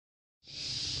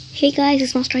Hey guys,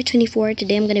 it's Monster24.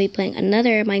 Today I'm going to be playing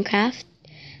another Minecraft.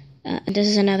 This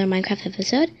is another Minecraft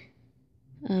episode.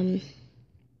 My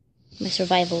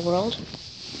survival world.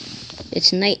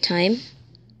 It's nighttime.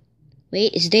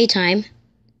 Wait, it's daytime.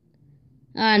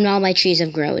 And all my trees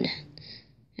have grown.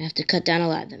 I have to cut down a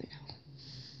lot of them now.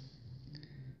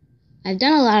 I've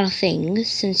done a lot of things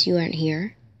since you weren't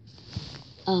here.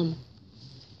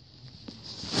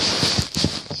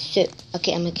 So,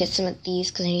 okay, I'm going to get some of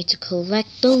these because I need to collect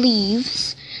the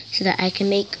leaves so that I can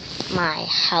make my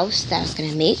house that I was going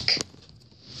to make.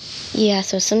 Yeah,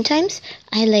 so sometimes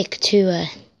I like to,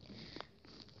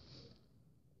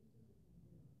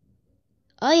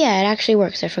 oh yeah, it actually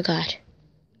works, I forgot.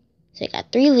 So I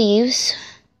got 3 leaves.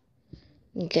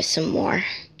 Let me get some more.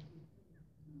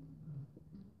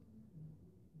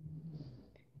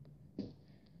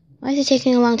 Why is it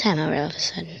taking a long time all of a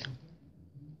sudden?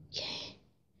 Okay.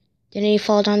 Didn't you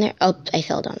fall down there? Oh, I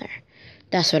fell down there.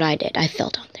 That's what I did. I fell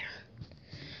down there.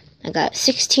 I got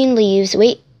 16 leaves.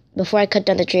 Wait, before I cut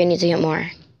down the tree, I need to get more.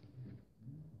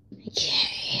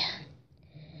 Okay.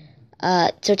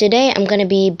 So today I'm gonna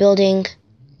be building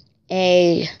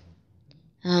a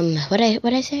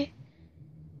what'd I say?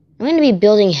 I'm gonna be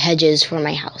building hedges for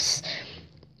my house.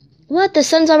 What? The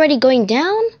sun's already going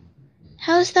down?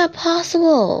 How is that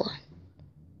possible?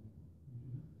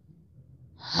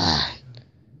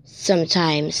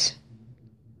 Sometimes.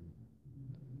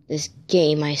 This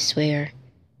game, I swear.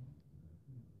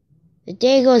 The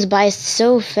day goes by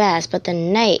so fast, but the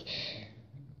night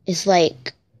is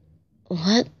like,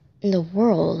 what in the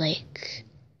world? Like,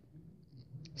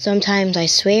 sometimes I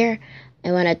swear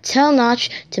I want to tell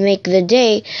Notch to make the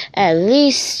day at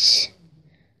least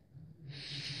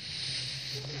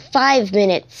 5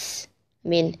 minutes.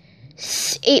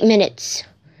 8 minutes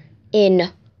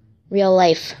in real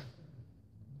life.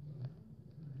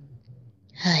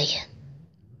 Hi.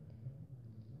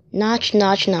 Notch,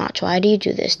 Notch, Notch, why do you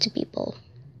do this to people?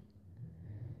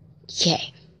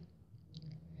 Okay.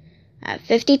 I have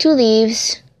 52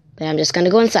 leaves, but I'm just gonna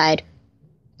go inside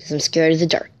because I'm scared of the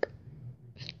dark.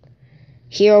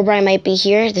 Herobrine might be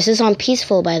here. This is on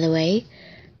peaceful, by the way,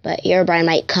 but Herobrine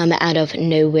might come out of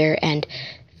nowhere and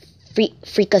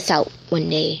freak us out one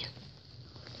day.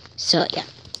 So, yeah.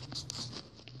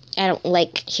 I don't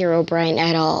like Herobrine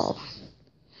at all.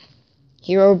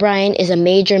 Herobrine is a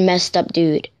major messed up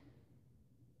dude.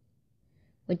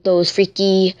 With those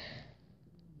freaky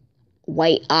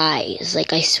white eyes,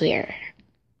 like I swear.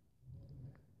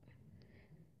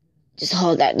 Just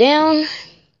hold that down.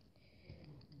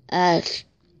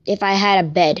 If I had a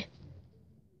bed,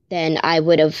 then I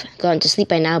would have gone to sleep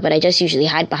by now, but I just usually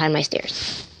hide behind my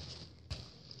stairs.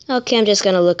 Okay, I'm just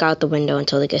gonna look out the window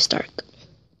until it gets dark.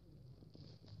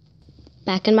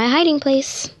 Back in my hiding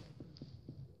place.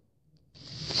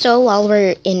 So while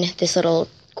we're in this little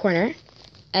corner,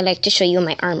 I'd like to show you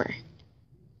my armor.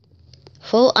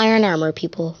 Full iron armor,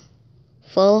 people.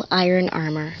 Full iron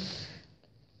armor.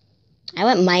 I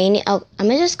went mining. I'm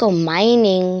gonna just go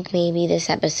mining maybe this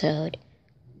episode.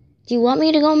 Do you want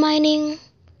me to go mining?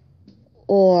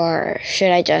 Or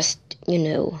should I just,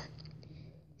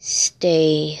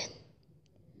 stay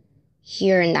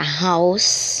here in the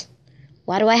house?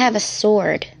 Why do I have a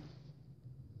sword?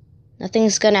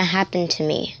 Nothing's gonna happen to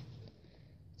me.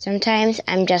 Sometimes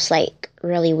I'm just like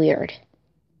really weird.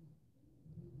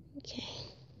 Okay.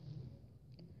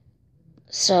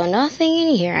 So nothing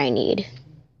in here I need.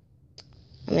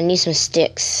 I'm gonna need some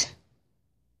sticks.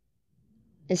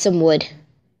 And some wood.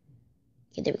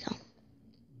 Okay, there we go.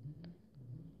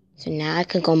 So now I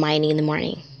can go mining in the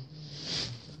morning.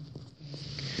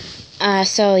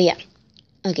 So yeah.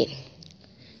 Okay.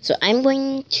 So I'm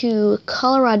going to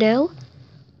Colorado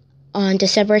on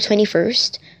December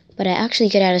 21st, but I actually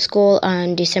get out of school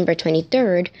on December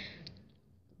 23rd.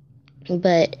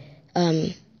 But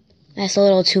that's a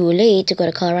little too late to go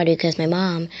to Colorado because my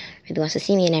mom really wants to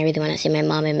see me, and I really want to see my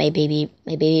mom and my baby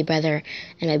brother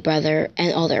and my brother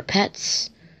and all their pets.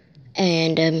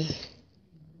 And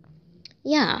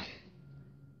yeah.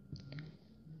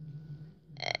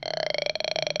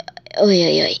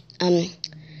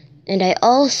 And I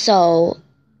also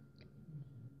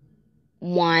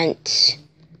want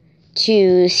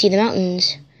to see the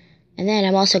mountains. And then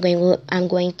I'm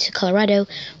going to Colorado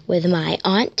with my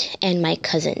aunt and my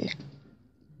cousin.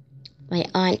 My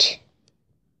aunt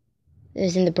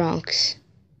is in the Bronx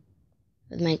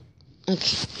with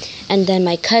and then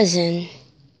my cousin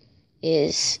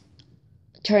is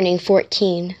turning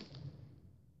 14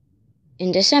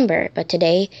 in December, but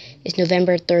today is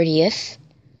November 30th.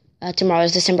 Tomorrow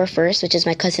is December 1st, which is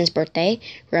my cousin's birthday,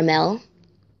 Ramel.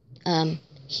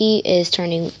 He is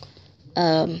turning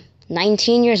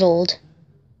 19 years old.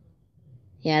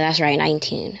 Yeah, that's right,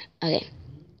 19. Okay.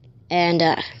 And,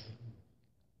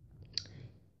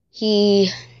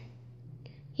 he's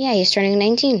turning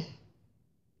 19.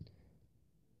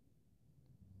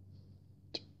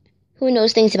 Who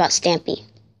knows things about Stampy?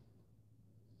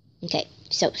 Okay,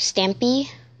 so Stampy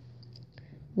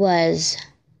was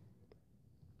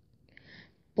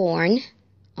born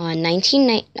on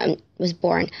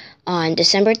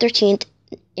December 13th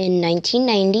in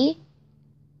 1990,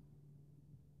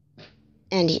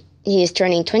 and he is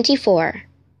turning 24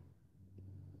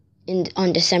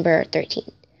 on December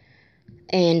 13th.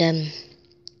 And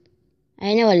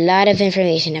I know a lot of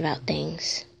information about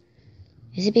things.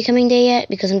 Is it becoming day yet?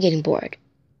 Because I'm getting bored.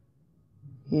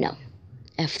 No.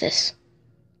 F this.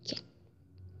 Okay.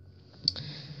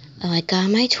 Oh, I got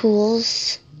my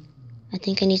tools. I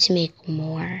think I need to make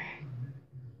more.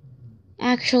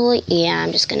 Actually, yeah,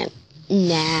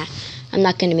 I'm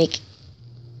not gonna make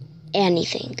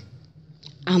anything.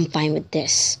 I'm fine with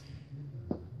this.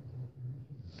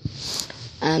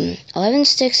 11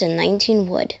 sticks and 19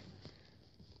 wood.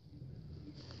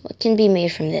 What can be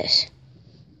made from this?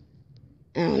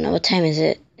 I don't know, what time is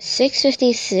it?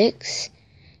 6:56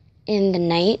 in the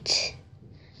night.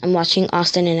 I'm watching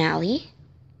Austin and Ally.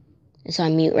 It's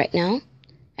on mute right now.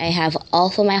 I have all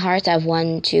for my hearts. I have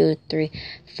 1, 2, 3,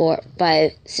 4,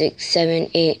 5, 6, 7,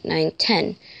 8, 9,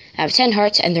 10. I have 10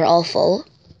 hearts and they're all full.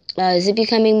 Is it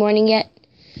becoming morning yet?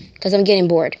 Because I'm getting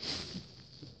bored.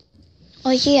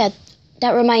 Oh yeah,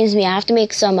 that reminds me. I have to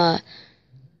make some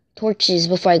torches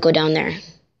before I go down there.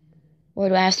 Where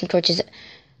do I have some torches?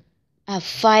 I have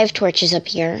 5 torches up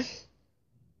here.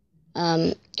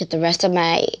 Get a rest of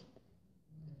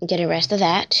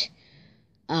that.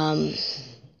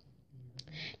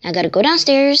 Now I gotta go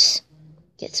downstairs,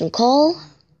 get some coal.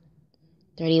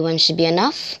 31 should be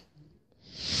enough.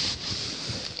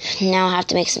 Now I have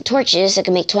to make some torches. I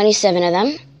can make 27 of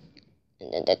them.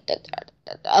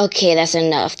 Okay, that's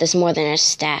enough. That's more than a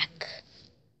stack.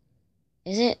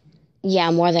 Is it?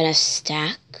 Yeah, more than a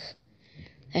stack.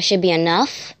 That should be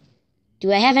enough.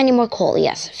 Do I have any more coal?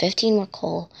 Yes, 15 more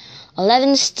coal.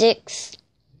 11 sticks,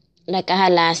 like I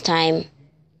had last time.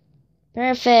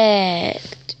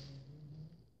 Perfect.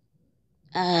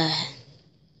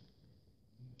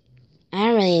 I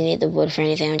don't really need the wood for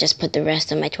anything. I'll just put the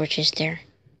rest of my torches there.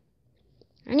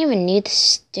 I don't even need the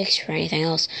sticks for anything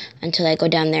else until I go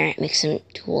down there and make some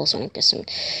tools and get some.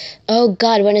 Oh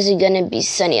God, when is it gonna be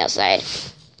sunny outside?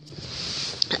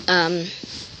 And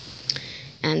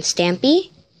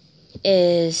Stampy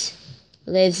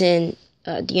lives in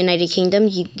the United Kingdom,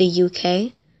 the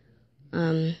UK.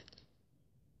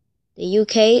 The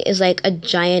UK is like a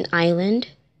giant island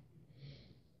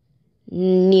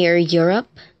near Europe.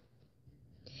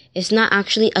 It's not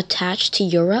actually attached to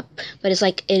Europe, but it's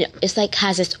like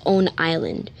has its own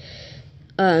island.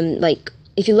 Like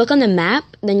if you look on the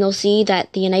map, then you'll see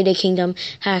that the United Kingdom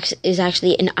is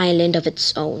actually an island of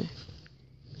its own.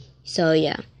 So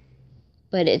yeah,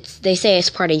 but they say it's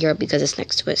part of Europe because it's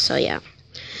next to it. So yeah,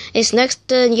 it's next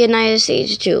to the United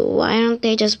States too. Why don't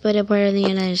they just put it part of the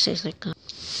United States like that?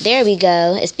 There we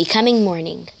go. It's becoming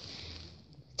morning.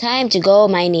 Time to go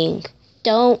mining.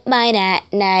 Don't mine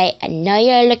at night. I know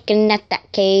you're looking at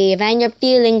that cave and you're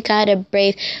feeling kind of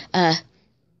brave. I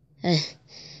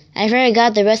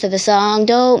forgot the rest of the song.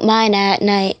 Don't mine at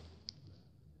night.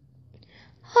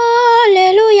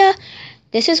 Hallelujah.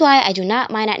 This is why I do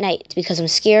not mine at night. It's because I'm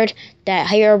scared that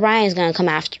Herobrine is going to come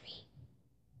after me.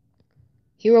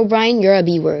 Herobrine, you're a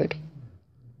B word.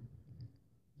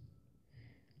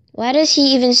 Why does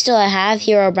he even still have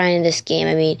Herobrine in this game?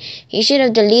 I mean, he should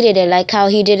have deleted it like how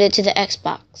he did it to the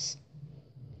Xbox.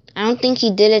 I don't think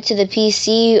he did it to the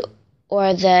PC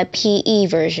or the PE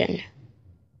version.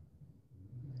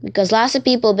 Because lots of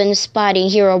people have been spotting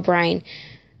Herobrine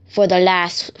for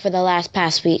those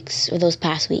past weeks.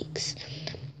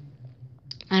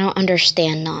 I don't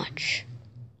understand Notch.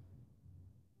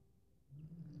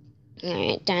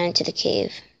 Alright, down into the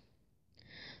cave.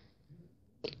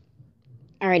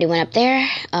 Already went up there.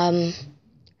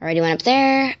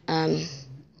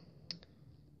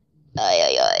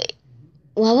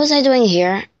 What was I doing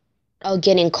here? Oh,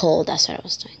 getting cold. That's what I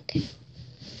was doing. Okay.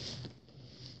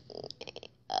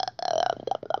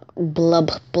 Blub.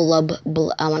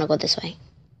 I want to go this way.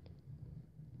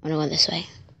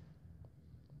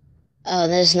 Oh,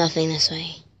 there's nothing this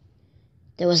way.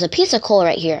 There was a piece of coal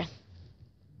right here.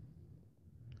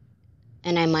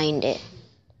 And I mined it.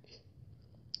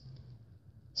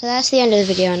 So that's the end of the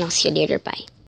video, and I'll see you later. Bye.